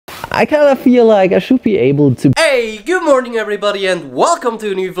I kind of feel like I should be able to... Hey, good morning everybody and welcome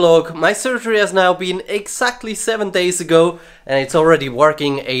to a new vlog. My surgery has now been exactly 7 days ago and it's already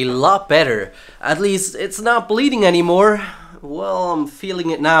working a lot better. At least it's not bleeding anymore. Well, I'm feeling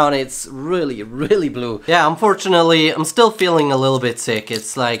it now and it's really blue. Yeah, unfortunately I'm still feeling a little bit sick.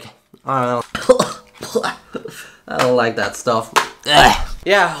 It's like, I don't know. I don't like that stuff.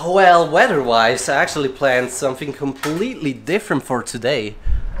 Yeah, well, weather-wise I actually planned something completely different for today.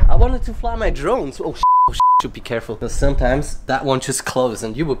 I wanted to fly my drones. Oh shit, should be careful. Because sometimes that one just closed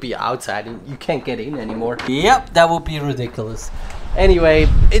and you would be outside and you can't get in anymore. Yep, that would be ridiculous. Anyway,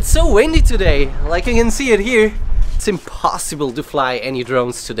 it's so windy today. Like you can see it here. It's impossible to fly any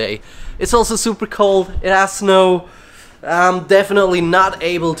drones today. It's also super cold. It has snow. I'm definitely not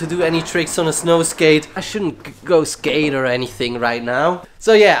able to do any tricks on a snow skate. I shouldn't go skate or anything right now.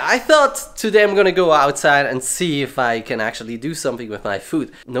 So yeah, I thought today I'm gonna go outside and see if I can actually do something with my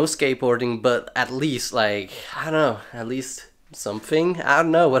foot. No skateboarding, but at least like, I don't know, at least something. I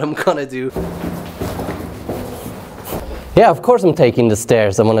don't know what I'm gonna do. Yeah, of course I'm taking the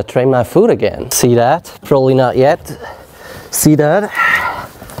stairs. I'm gonna train my foot again. See that? Probably not yet. See that?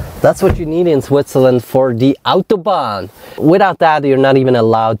 That's what you need in Switzerland for the Autobahn. Without that, you're not even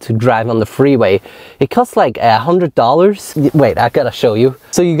allowed to drive on the freeway. It costs like $100. Wait, I gotta show you.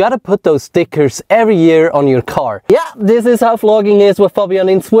 So you gotta put those stickers every year on your car. Yeah, this is how vlogging is with Fabian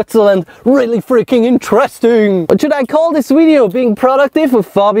in Switzerland. Really freaking interesting. What should I call this video? Being productive with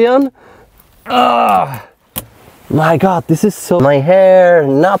Fabian? My god, this is so... My hair,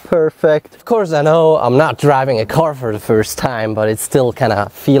 not perfect. Of course, I know I'm not driving a car for the first time, but it's still kind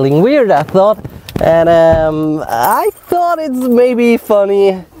of feeling weird, I thought. And I thought it's maybe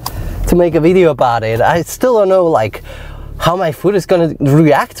funny to make a video about it. I still don't know, like, how my foot is gonna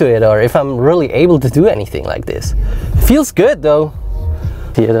react to it, or if I'm really able to do anything like this. Feels good, though.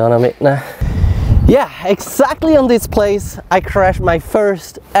 Yeah, exactly on this place, I crashed my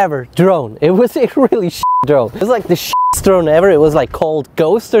first ever drone. It was a really shit drone. It was like the shittiest drone ever. It was like called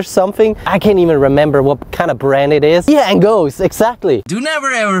Ghost or something. I can't even remember what kind of brand it is. Yeah, and Ghost, exactly. Do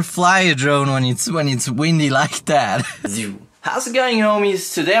never ever fly a drone when it's windy like that. How's it going,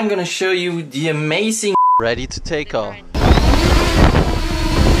 homies? Today I'm gonna show you the amazing... Ready to take off.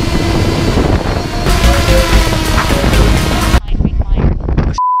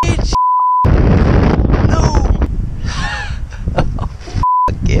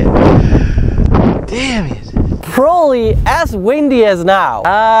 Damn it. Probably as windy as now.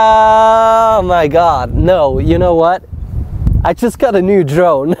 Oh my god. No, you know what? I just got a new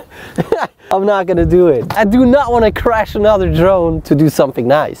drone. I'm not gonna do it. I do not want to crash another drone to do something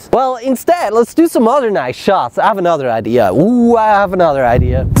nice. Well, instead, let's do some other nice shots. I have another idea. Ooh, I have another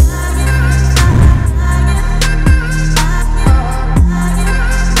idea.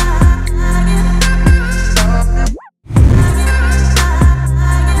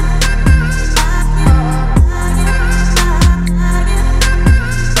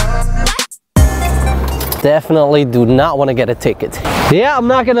 Definitely do not want to get a ticket. Yeah, I'm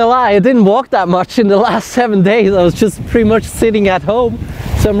not gonna lie, I didn't walk that much in the last 7 days. I was just pretty much sitting at home.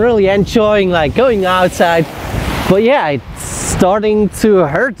 So I'm really enjoying like going outside. But yeah, it's starting to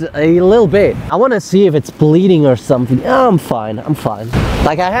hurt a little bit. I want to see if it's bleeding or something. Oh, I'm fine, I'm fine.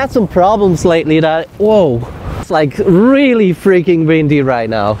 Like I had some problems lately that, whoa, it's like really freaking windy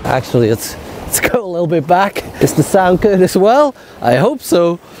right now. Actually, let's go a little bit back. Is the sound good as well? I hope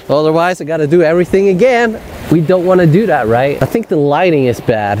so. Otherwise, I gotta do everything again. We don't want to do that, right? I think the lighting is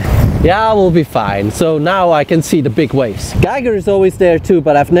bad. Yeah, we'll be fine. So now I can see the big waves. Geiger is always there too,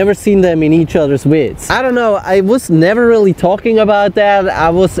 but I've never seen them in each other's vids. I don't know, I was never really talking about that. I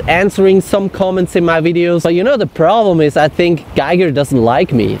was answering some comments in my videos. But you know, the problem is I think Geiger doesn't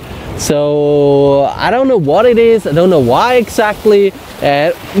like me. So I don't know what it is. I don't know why exactly.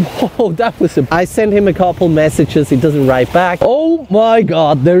 Whoa, that was a... I sent him a couple messages. He doesn't write back. Oh my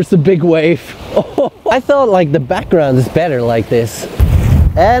god, there's a big wave. Oh, I thought like the background is better like this.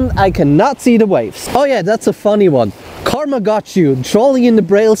 And I cannot see the waves. Oh yeah, that's a funny one. Karma got you. Trolling in the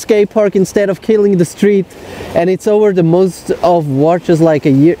Braille skate park instead of killing the street. And it's over the most of watchers like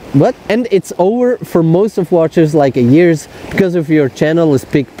a year. What? And it's over for most of watchers like a year's because of your channel is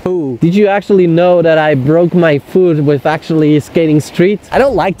big poo. Did you actually know that I broke my foot with actually skating street? I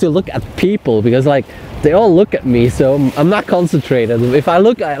don't like to look at people because like they all look at me, so I'm not concentrated. If I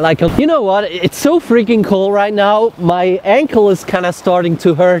look at like, you know what? It's so freaking cold right now. My ankle is kind of starting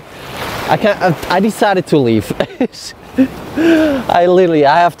to hurt. I decided to leave. I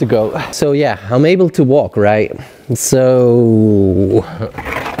have to go. So yeah, I'm able to walk, right? So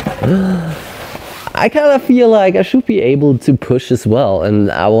I kind of feel like I should be able to push as well,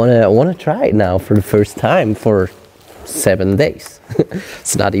 and I wanna try it now for the first time for 7 days.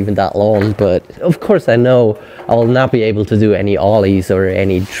 It's not even that long, but of course I know I will not be able to do any ollies or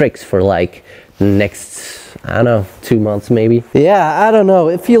any tricks for like next, I don't know, 2 months maybe. Yeah, I don't know,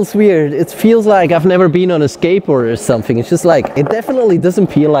 it feels weird. It feels like I've never been on a skateboard or something. It's just like, it definitely doesn't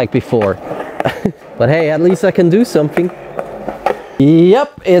feel like before. But hey, at least I can do something.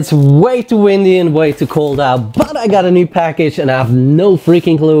 Yep, it's way too windy and way too cold out, but I got a new package and I have no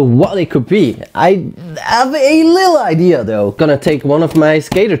freaking clue what it could be. I have a little idea though. Gonna take one of my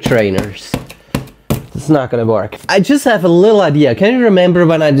skater trainers. It's not gonna work. I just have a little idea. Can you remember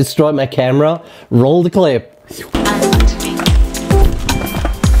when I destroyed my camera? Roll the clip.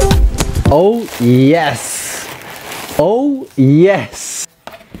 Oh yes. Oh yes.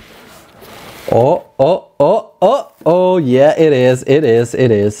 Oh, yeah, it is,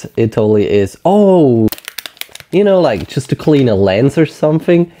 it totally is. Oh, you know, like just to clean a lens or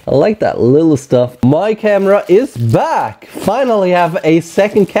something. I like that little stuff. My camera is back. Finally have a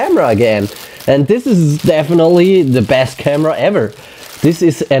second camera again. And this is definitely the best camera ever. This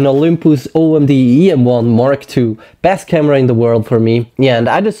is an Olympus OMD EM1 Mark II. Best camera in the world for me. Yeah, and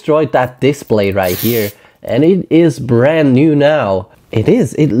I destroyed that display right here. And it is brand new now. It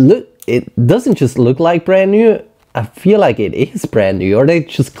is, it doesn't just look like brand new. I feel like it is brand new, or they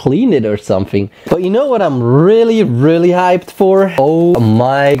just cleaned it or something. But you know what I'm really hyped for? Oh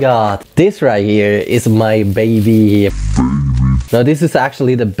my god. This right here is my baby. Now this is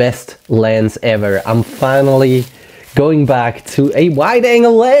actually the best lens ever. I'm finally going back to a wide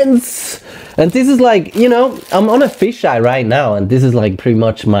angle lens. And this is like, you know, I'm on a fisheye right now, and this is like pretty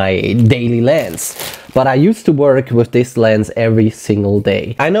much my daily lens. But I used to work with this lens every single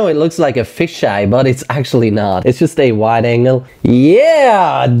day. I know it looks like a fisheye, but it's actually not. It's just a wide angle.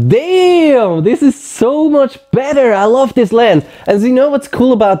 Yeah, damn, this is so much better. I love this lens. And you know what's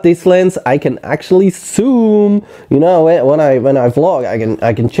cool about this lens? I can actually zoom. You know, when I vlog,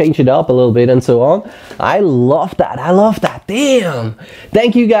 I can change it up a little bit and so on. I love that. I love that. Damn.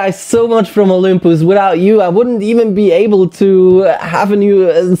 Thank you guys so much from Olympus. Without you, I wouldn't even be able to have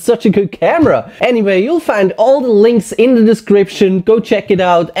such a good camera. Anyway, you'll find all the links in the description. Go check it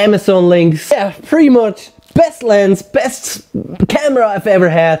out. Amazon links. Yeah, pretty much best lens, best camera I've ever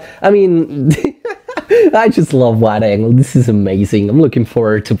had. I mean, I just love wide angle. This is amazing. I'm looking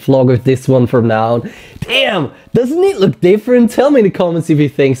forward to vlog with this one from now on. Damn, doesn't it look different? Tell me in the comments if you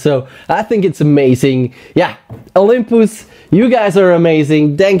think so. I think it's amazing. Yeah, Olympus, you guys are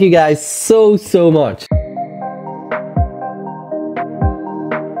amazing. Thank you guys so much.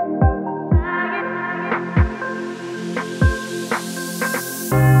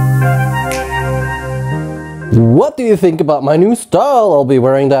 What do you think about my new style? I'll be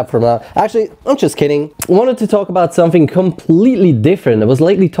wearing that from now. Actually, I'm just kidding. I wanted to talk about something completely different. I was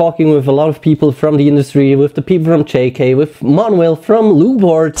lately talking with a lot of people from the industry, with the people from JK, with Manuel from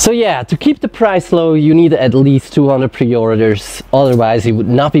Luboard. So yeah, to keep the price low, you need at least 200 pre-orders. Otherwise, it would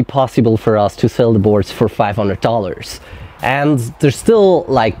not be possible for us to sell the boards for $500. And there's still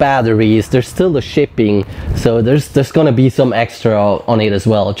like batteries, there's still the shipping, so there's gonna be some extra on it as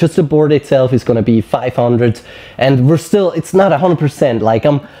well. Just the board itself is gonna be 500, and it's not 100%. Like,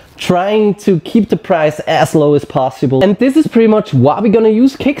 I'm trying to keep the price as low as possible, and this is pretty much why we're gonna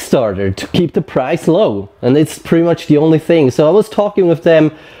use Kickstarter, to keep the price low, and it's pretty much the only thing. So I was talking with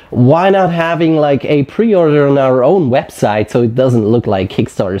them, why not having like a pre-order on our own website so it doesn't look like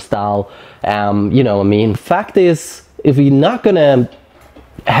Kickstarter style. You know what I mean? Fact is, if we're not gonna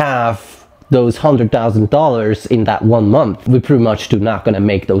have those $100,000 in that 1 month, we pretty much do not gonna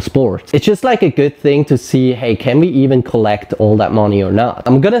make those boards. It's just like a good thing to see, hey, can we even collect all that money or not?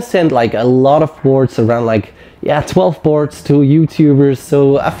 I'm gonna send like a lot of boards, around like, yeah, 12 boards to YouTubers,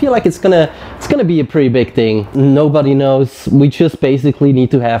 so I feel like it's gonna be a pretty big thing. Nobody knows. We just basically need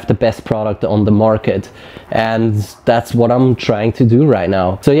to have the best product on the market, and that's what I'm trying to do right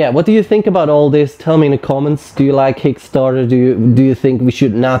now. So yeah, what do you think about all this? Tell me in the comments. Do you like Kickstarter? Do you think we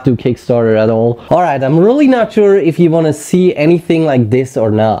should not do Kickstarter at all? Alright, I'm really not sure if you want to see anything like this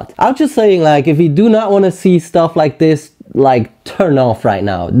or not. I'm just saying, like, if you do not want to see stuff like this, like, turn off right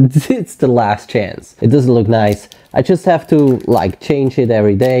now. It's the last chance. It doesn't look nice. I just have to like change it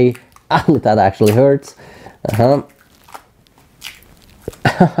every day. That actually hurts. Oh.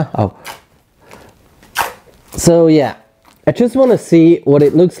 So yeah, I just want to see what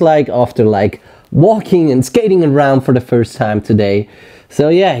it looks like after like walking and skating around for the first time today. So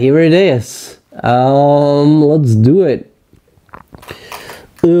yeah, here it is. Let's do it.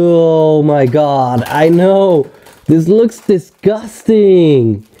 Oh my god, I know. This looks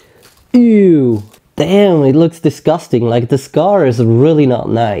disgusting. Ew. Damn, it looks disgusting. Like the scar is really not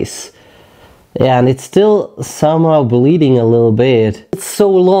nice. Yeah, and it's still somehow bleeding a little bit. It's so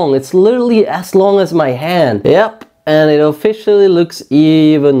long, it's literally as long as my hand. Yep. And it officially looks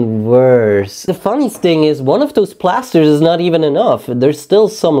even worse. The funniest thing is one of those plasters is not even enough. There's still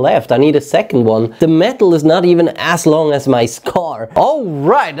some left. I need a second one. The metal is not even as long as my scar.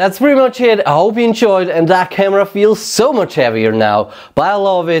 Alright, that's pretty much it. I hope you enjoyed, and that camera feels so much heavier now. But I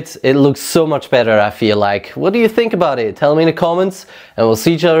love it. It looks so much better, I feel like. What do you think about it? Tell me in the comments, and we'll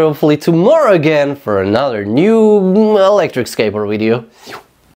see each other hopefully tomorrow again for another new electric skateboard video.